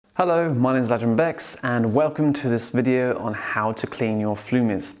Hello, my name is Ladron Bex and welcome to this video on how to clean your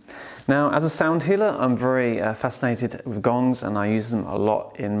flumies. Now, as a sound healer, I'm very fascinated with gongs and I use them a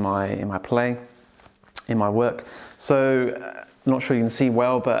lot in my play, in my work. So, I'm not sure you can see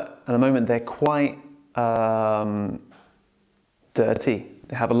well, but at the moment they're quite dirty.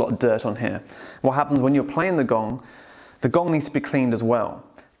 They have a lot of dirt on here. What happens when you're playing the gong needs to be cleaned as well.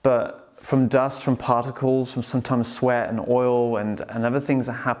 But from dust, from particles, from sometimes sweat and oil and other things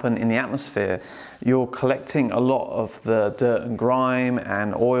that happen in the atmosphere, you're collecting a lot of the dirt and grime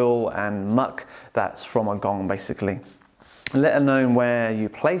and oil and muck that's from a gong basically. Let alone where you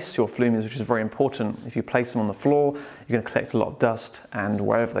place your flumies, which is very important. If you place them on the floor, you're going to collect a lot of dust and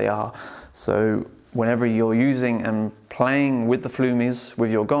wherever they are. So whenever you're using and playing with the flumies, with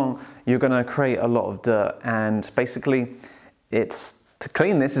your gong, you're going to create a lot of dirt, and basically to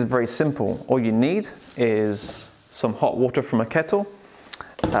clean this is very simple. All you need is some hot water from a kettle,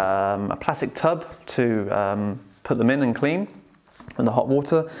 a plastic tub to put them in and clean with the hot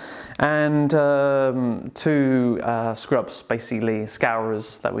water, and two scrubs, basically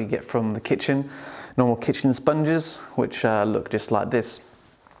scourers that we get from the kitchen, normal kitchen sponges, which look just like this.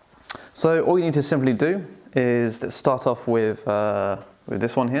 So all you need to simply do is let's start off with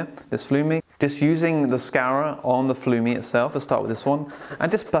this one here, this flumi. Just using the scourer on the flumi itself, let's start with this one,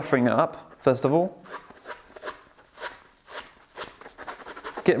 and just buffering it up first of all.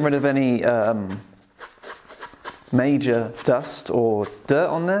 Getting rid of any major dust or dirt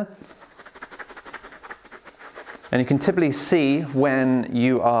on there. And you can typically see when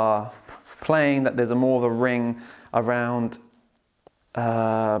you are playing that there's more of a ring around,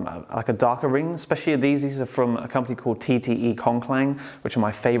 like a darker ring, especially these are from a company called TTE Klang, which are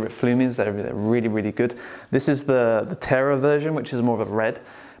my favorite flumies. They're really, really good. This is the Terra version, which is more of a red,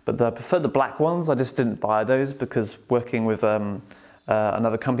 but I prefer the black ones. I just didn't buy those because working with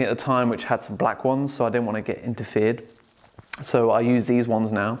another company at the time which had some black ones, so I didn't want to get interfered. So I use these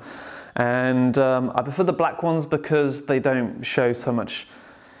ones now. And I prefer the black ones because they don't show so much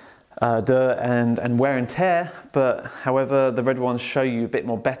dirt and wear and tear, but however the red ones show you a bit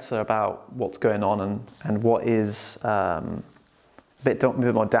more better about what's going on and what is a bit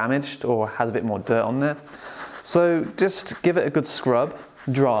more damaged or has a bit more dirt on there. So just give it a good scrub,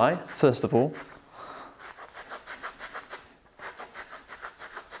 dry first of all.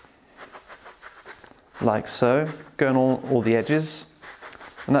 Like so, going on all the edges,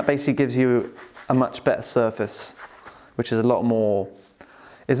 and that basically gives you a much better surface, which is a lot more,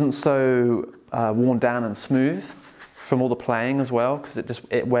 isn't so worn down and smooth from all the playing as well, because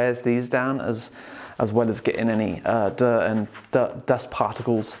it wears these down as well as getting any dirt and dust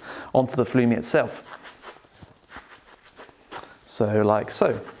particles onto the flumi itself. So like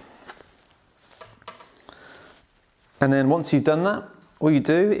so. And then once you've done that, all you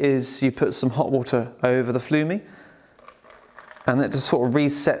do is you put some hot water over the flumi, and it just sort of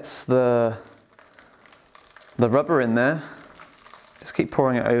resets the rubber in there. Just keep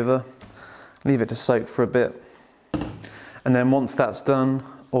pouring it over, leave it to soak for a bit. And then once that's done,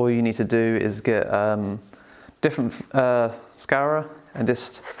 all you need to do is get different scourer and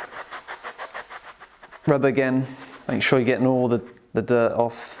just rub again. Make sure you're getting all the dirt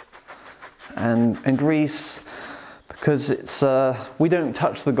off and grease, because it's we don't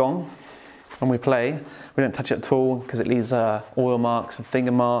touch the gong when we play. We don't touch it at all because it leaves oil marks and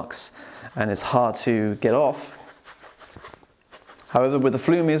finger marks, and it's hard to get off. However, with the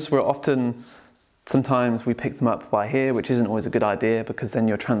flumies, sometimes we pick them up by here, which isn't always a good idea because then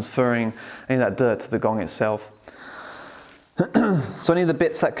you're transferring any of that dirt to the gong itself. So any of the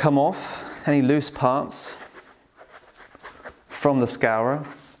bits that come off, any loose parts from the scourer,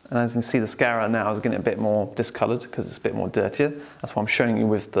 and as you can see the scourer now is getting a bit more discoloured because it's a bit more dirtier. That's why I'm showing you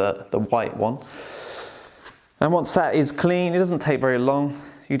with the white one. And once that is clean, it doesn't take very long.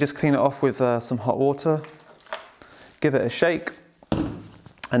 You just clean it off with some hot water, give it a shake,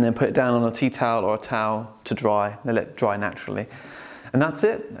 and then put it down on a tea towel or a towel to dry, and let it dry naturally. And that's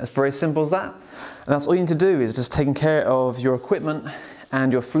it. It's very simple as that. And that's all you need to do is just taking care of your equipment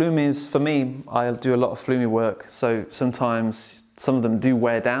and your flumies. For me, I do a lot of flumi work, so sometimes some of them do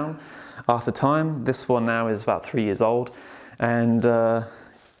wear down after time. This one now is about 3 years old and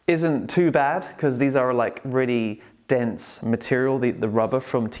isn't too bad because these are like really dense material, the rubber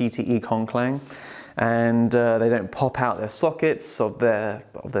from TTE Klang. And they don't pop out their sockets of their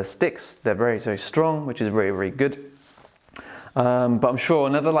sticks. They're very, very strong, which is very, very good. But I'm sure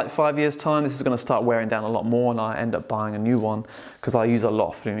another like 5 years time, this is going to start wearing down a lot more and I end up buying a new one because I use a lot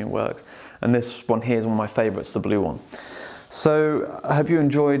of flumi work. And this one here is one of my favorites, the blue one. So I hope you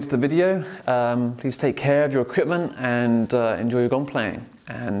enjoyed the video. Please take care of your equipment and enjoy your gong playing,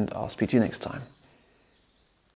 and I'll speak to you next time.